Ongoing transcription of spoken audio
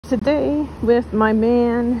today with my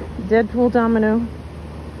man, Deadpool Domino.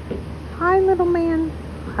 Hi, little man.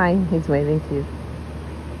 Hi, he's waving to you.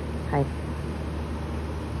 Hi.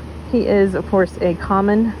 He is, of course, a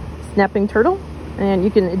common snapping turtle, and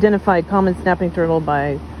you can identify a common snapping turtle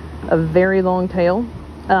by a very long tail.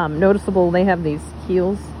 Noticeable, they have these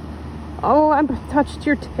keels. Oh, I touched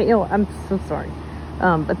your tail. I'm so sorry.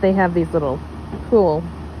 But they have these little cool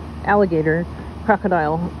alligator,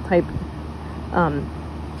 crocodile type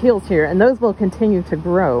keels here, and those will continue to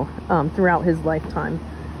grow throughout his lifetime.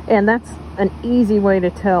 And that's an easy way to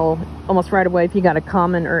tell almost right away if you got a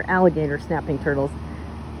common or alligator snapping turtles.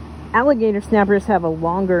 Alligator snappers have a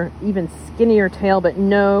longer, even skinnier tail, but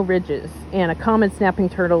no ridges. And a common snapping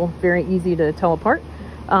turtle, very easy to tell apart,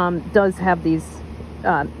 does have these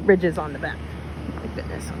ridges on the back. Oh my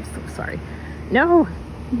goodness, I'm so sorry. No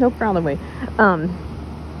problem. Way.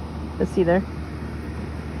 Let's see there.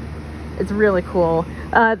 It's really cool.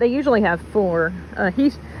 They usually have 4.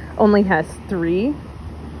 He only has 3.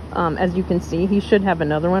 As you can see, he should have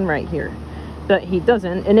another one right here, but he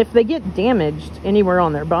doesn't. And if they get damaged anywhere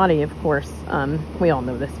on their body, of course, we all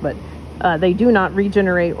know this, but they do not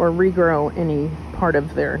regenerate or regrow any part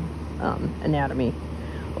of their anatomy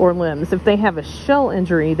or limbs. If they have a shell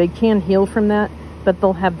injury, they can heal from that, but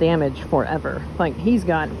they'll have damage forever. Like, he's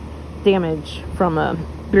got damage from a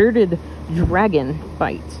bearded dragon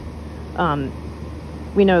bite.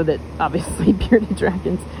 We know that obviously bearded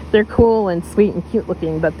dragons, they're cool and sweet and cute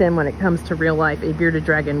looking, but then when it comes to real life, a bearded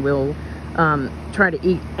dragon will try to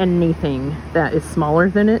eat anything that is smaller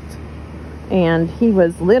than it. And he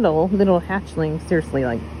was little hatchling, seriously,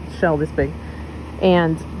 like shell this big.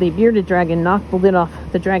 And the bearded dragon knocked the lid off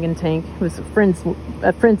the dragon tank. It was a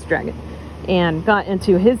friend's dragon, and got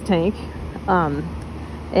into his tank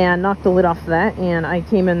and knocked the lid off of that. And I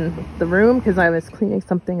came in the room because I was cleaning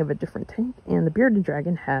something of a different tank, and the bearded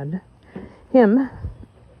dragon had him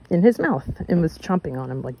in his mouth and was chomping on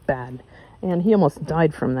him like bad, and he almost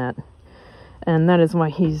died from that. And that is why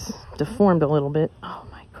he's deformed a little bit. Oh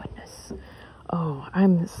my goodness. Oh,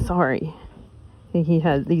 I'm sorry. He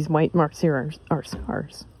has these white marks here are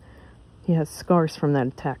scars. He has scars from that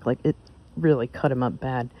attack. Like, it really cut him up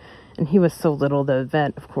bad. And he was so little. The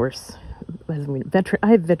vet, of course, I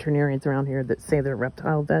have veterinarians around here that say they're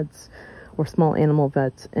reptile vets or small animal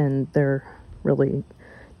vets, and they're really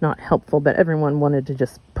not helpful, but everyone wanted to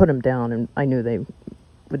just put him down, and I knew they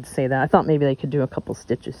would say that. I thought maybe they could do a couple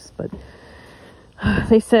stitches, but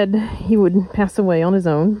they said he would pass away on his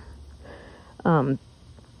own.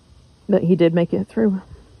 But he did make it through.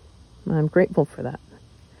 I'm grateful for that.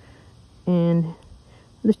 And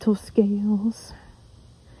little scales.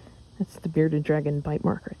 That's the bearded dragon bite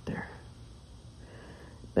mark right there.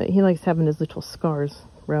 But he likes having his little scars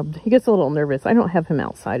rubbed. He gets a little nervous. I don't have him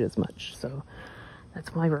outside as much, so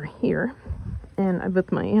that's why we're here. And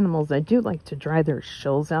with my animals, I do like to dry their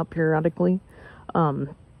shells out periodically. I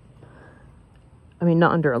mean,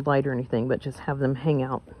 not under a light or anything, but just have them hang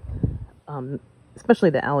out. Especially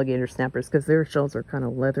the alligator snappers, because their shells are kind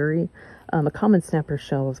of leathery. A common snapper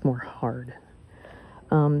shell is more hard.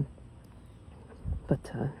 But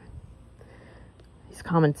these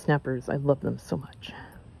common snappers, I love them so much.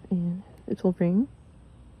 And little ring.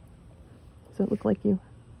 Does that look like you?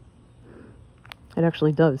 It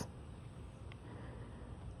actually does.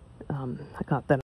 I got that